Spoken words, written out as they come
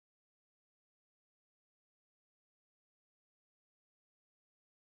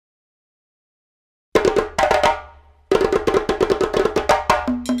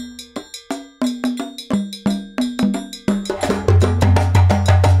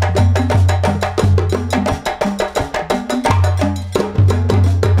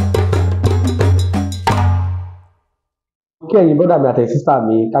ẹ̀yin brọ́dà mi àti sísá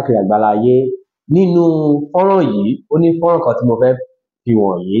mi káàkiri àgbáláyé. Nínú fọ́nrán yìí ó ní fọ́nrán kan tí mo fẹ́ fi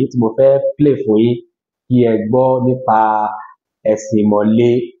wọ̀nyí tí mo fẹ́ play fún yín kí ẹ gbọ́ nípa ẹ̀sìn ìmọ̀le,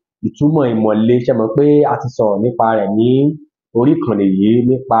 ìtumọ̀ ìmọ̀le. Ṣé mọ̀ pé a ti sọ̀rọ̀ nípa rẹ̀ ní orí ìkànnì yìí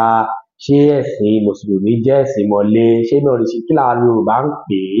nípa ṣé ẹ̀sìn mùsùlùmí jẹ́ ẹ̀sìn ìmọ̀le, ṣé náà ṣe kí làwọn Yorùbá ń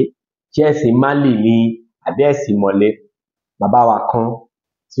pè é, ṣé ẹ̀sìn Málì ni àbí ẹ̀sìn ìmọ̀le. Bàbá wa kan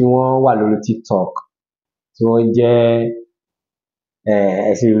tí wọ́n wà lórí TikTok tí wọ́n jẹ́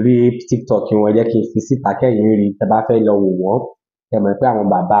ẹ̀sìn rí TikTok wọn, jẹ́ kí n fi síta kẹ́yìn rí tẹ́ bá fẹ́ lọ wò wọ́n. Ẹ mọ̀ pé àwọn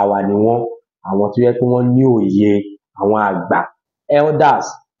bàbá wa ni wọ́n, àwọn tó yẹ pé wọ́n ní òye, àwọn àgbà elders,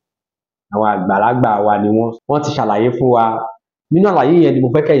 àwọn àgbàlagbà wa ni wọ́n ti ṣàlàyé fún wa. Nínú àlàyé yẹn ni mo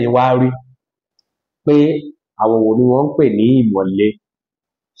fẹ́ kẹ́yìn wá rí pé àwọn wo ni wọ́n ń pè ní ìmọ̀le.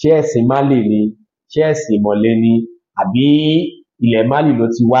 Ṣé ẹ̀sìn Málì ni, ṣé ẹ̀sìn ìmọ̀le ni, àbí ilẹ̀ Málì ló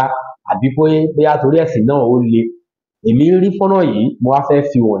ti wá, àbí bóyá torí ẹ̀sìn náà ó le. Èmi rí fọ́nrán yìí mo wá fẹ́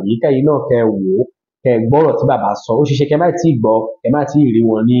fi wọ̀nyí kẹ́yìn náà kẹ́ wò ó, kẹ́ gbọ́rọ̀ tí bàbá sọ. Ó ṣeéṣe kẹ́ má tíì gbọ́, kẹ́ má tíì rí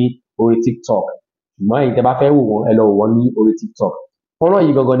wọn ní orí TikTok, ṣùgbọ́n ẹ̀yin tẹ́ bá fẹ́ wò wọ́n ẹ lọ wò wọ́n ní orí TikTok. Fọ́nrán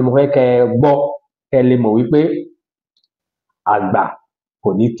yìí gangan ni mo fẹ́ kẹ́ gbọ́, kẹ́ lè mọ̀ wípé àgbà kò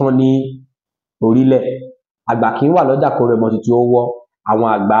ní tán ní orílẹ̀. Àgbà kì í wà lọ́jà kó rẹmọ tuntun ó wọ́. Àwọn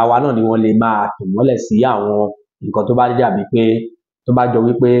àgbà wa náà ni wọ́n lè máa tàn mọ́lẹ̀ sí àwọn nǹkan tó bá dàbí pé tó bá jọ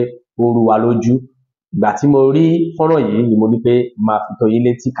wípé ó rú wa lójú. Ìgbà tí mo rí fọ́nrán yìí ni mo ní pé máa fi tó yín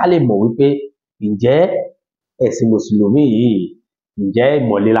létí ká lè mọ̀ wípé ǹjẹ́ ẹ̀sìn mùsùlùmí yìí ǹjẹ́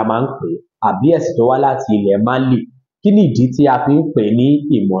ìmọ̀le la máa ń pè é àbí ẹ̀sìn tó wá láti ilẹ̀ Málì. Kí ni ìdí tí a fi ń pè ní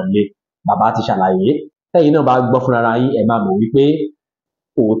ìmọ̀le? Bàbá ti ṣàlàyé. Tẹ́yin náà bá gbọ́ fúnra yín ẹ máa mọ̀ wípé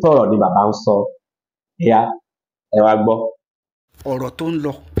òótọ́ ọ̀rọ̀ ni bàbá ń sọ. Ẹ wá gbọ́. Ọ̀rọ̀ tó ń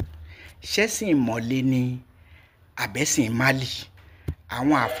lọ, ṣẹ́sìn ìmọ̀le ni àbẹ́sìn Málì?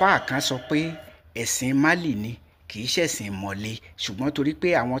 Àwọn àáfàá kan sọ pé ẹ̀sìn Málì ni, kì í ṣẹ̀sìn ìmọ̀le, ṣùgbọ́n torí pé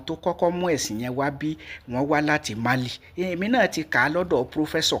àwọn tó kọ́kọ́ mú ẹ̀sìn yẹn wá bí wọ́n wá láti Málì. Èmi náà ti kà á lọ́dọ̀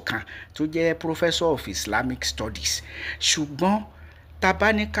professor kan tó jẹ́ professor of Islamic Studies. Ṣùgbọ́n tá bá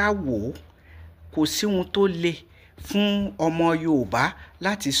ní ká wò ó, kò sí ohun tó le fún ọmọ Yorùbá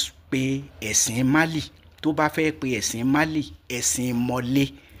láti pe ẹ̀sìn Málì. Tó bá fẹ́ pe ẹ̀sìn Málì, ẹ̀sìn ìmọ̀le,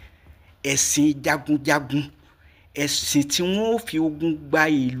 ẹ̀sìn jagunjagun, ẹ̀sìn tí wọ́n ó fi ogun gba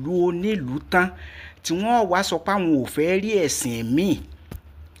ìlú onílùú tán, tí wọ́n wá sọ pé àwọn ò fẹ́ rí ẹ̀sìn míì,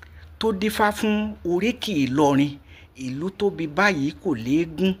 tó dífá fún oríkì Ìlọrin. Ìlú tóbi báyìí kò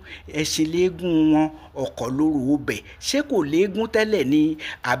léégún, ẹṣin léégún wọn, ọ̀kọ̀ lóru ọbẹ̀. Ṣé kò léégún tẹ́lẹ̀ ni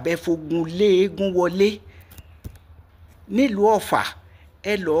àbẹ́fogun léégún wọlé? Nílùú Ọ̀fà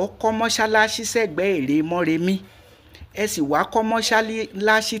ẹ lọ́ọ́ kọ́ mọ́ṣáláṣí sẹ́gbẹ̀ẹ́ ère Mọ́remí, ẹ sì wá kọ́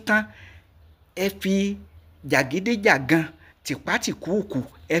mọ́ṣáláṣí tán ẹ fi jàgídíjàgan tìpátìkúùkù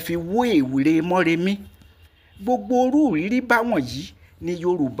ẹ fi wó ère Mọ́remí. Gbogbo orú ìrírí báwọn yìí ni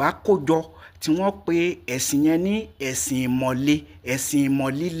Yorùbá kó jọ tí wọ́n pe ẹ̀sìn yẹn ní ẹ̀sìn ìmọ̀le, ẹ̀sìn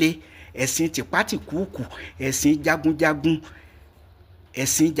ìmọ̀líle, ẹ̀sìn tìpátìkúùkù, ẹ̀sìn jagunjagun,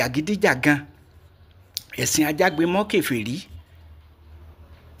 ẹ̀sìn jàgídíjàgan, ẹ̀sìn ajágbémọ́kèfèrí.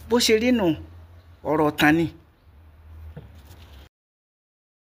 Bó ṣe rí nù, ọ̀rọ̀ tán ni.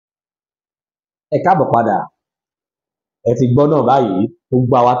 Ẹ káàbọ̀ padà. Ẹ ti gbọ́ náà báyìí,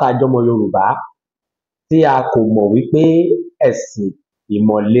 gbogbo àwa tá a jọmọ Yorùbá tí a kò mọ̀ wípé ẹ̀sìn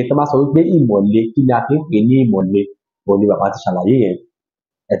ìmọ̀le, tó bá sọ wípé ìmọ̀le kí ni a fi ń pè ní ìmọ̀le, òun ni bàbá ti ṣàlàyé yẹn.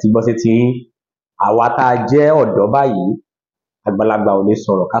 Ẹ ti gbọ́ sí ti yín. Àwa tá a jẹ́ ọ̀dọ́ báyìí, àgbàlagbà ò lè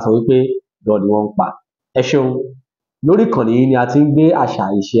sọ̀rọ̀ ká sọ wípé irọ́ ni wọ́n ń pa. Ẹ ṣeun. Lórí ìkànnì yìí ni a ti ń gbé àṣà,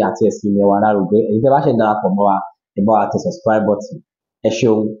 ìṣe àti ẹ̀sìn ilẹ̀ wa lárugẹ. Ẹ̀yin tẹ́ bá ṣẹ̀ darapọ̀ mọ́ wa, ẹ bá wa tẹ subscribe button. Ẹ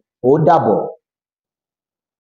ṣeun. Ó dàbọ̀.